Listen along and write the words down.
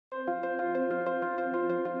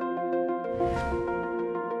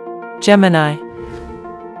Gemini.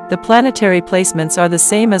 The planetary placements are the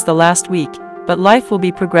same as the last week, but life will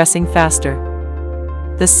be progressing faster.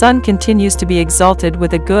 The Sun continues to be exalted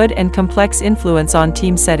with a good and complex influence on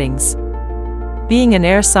team settings. Being an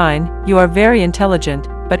air sign, you are very intelligent,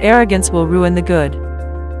 but arrogance will ruin the good.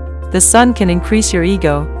 The Sun can increase your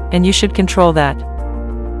ego, and you should control that.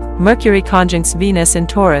 Mercury conjuncts Venus in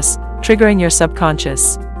Taurus, triggering your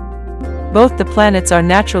subconscious. Both the planets are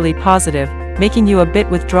naturally positive, making you a bit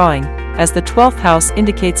withdrawing, as the 12th house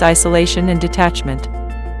indicates isolation and detachment.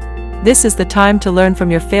 This is the time to learn from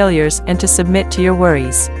your failures and to submit to your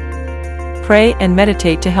worries. Pray and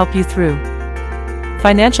meditate to help you through.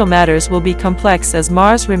 Financial matters will be complex as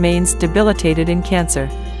Mars remains debilitated in Cancer.